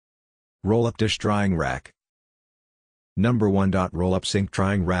Roll-up dish drying rack. Number 1. Roll-up sink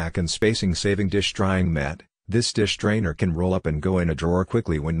drying rack and spacing saving dish drying mat. This dish drainer can roll up and go in a drawer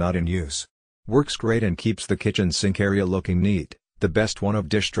quickly when not in use. Works great and keeps the kitchen sink area looking neat, the best one of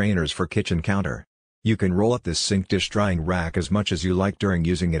dish drainers for kitchen counter. You can roll up this sink dish drying rack as much as you like during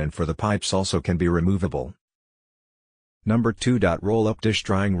using it, and for the pipes also can be removable. Number 2. Roll-up dish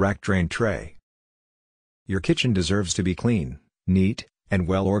drying rack drain tray. Your kitchen deserves to be clean, neat, and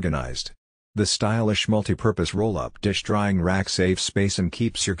well organized. The stylish multi-purpose roll-up dish drying rack saves space and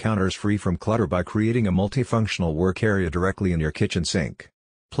keeps your counters free from clutter by creating a multifunctional work area directly in your kitchen sink.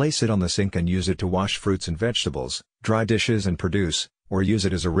 Place it on the sink and use it to wash fruits and vegetables, dry dishes and produce, or use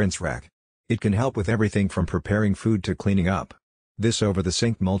it as a rinse rack. It can help with everything from preparing food to cleaning up. This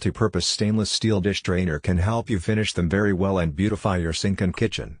over-the-sink multi-purpose stainless steel dish drainer can help you finish them very well and beautify your sink and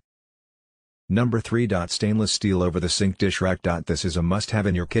kitchen. Number 3. Stainless steel over-the-sink dish rack. This is a must-have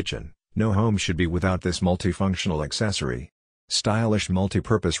in your kitchen. No home should be without this multifunctional accessory. Stylish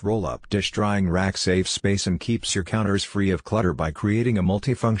multi-purpose roll-up dish drying rack saves space and keeps your counters free of clutter by creating a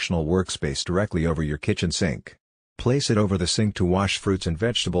multifunctional workspace directly over your kitchen sink. Place it over the sink to wash fruits and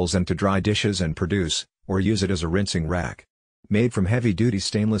vegetables and to dry dishes and produce, or use it as a rinsing rack. Made from heavy-duty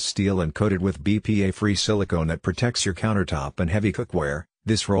stainless steel and coated with BPA-free silicone that protects your countertop and heavy cookware,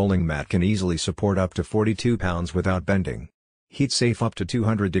 this rolling mat can easily support up to 42 pounds without bending. Heat safe up to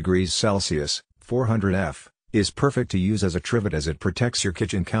 200 degrees Celsius, 400 F, is perfect to use as a trivet as it protects your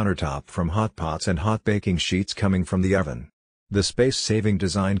kitchen countertop from hot pots and hot baking sheets coming from the oven. The space-saving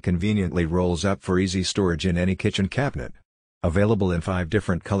design conveniently rolls up for easy storage in any kitchen cabinet. Available in 5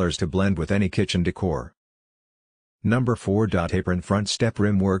 different colors to blend with any kitchen decor. Number 4. Apron front step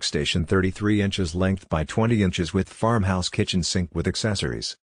rim workstation, 33 inches length by 20 inches with Farmhouse kitchen sink with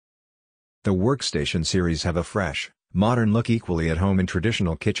accessories. The Workstation series have a fresh, modern look equally at home in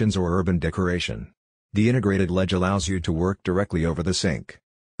traditional kitchens or urban decoration. The integrated ledge allows you to work directly over the sink.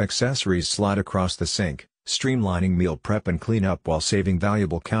 Accessories slide across the sink, streamlining meal prep and cleanup while saving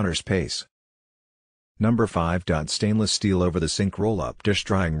valuable counter space. Number 5. Stainless steel over the sink roll-up dish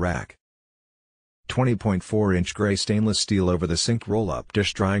drying rack. 20.4-inch gray stainless steel over the sink roll-up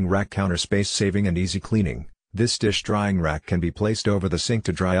dish drying rack, counter space saving and easy cleaning. This dish drying rack can be placed over the sink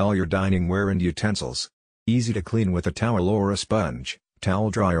to dry all your dining ware and utensils. Easy to clean with a towel or a sponge, towel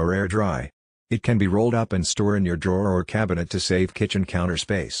dry or air dry. It can be rolled up and stored in your drawer or cabinet to save kitchen counter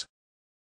space.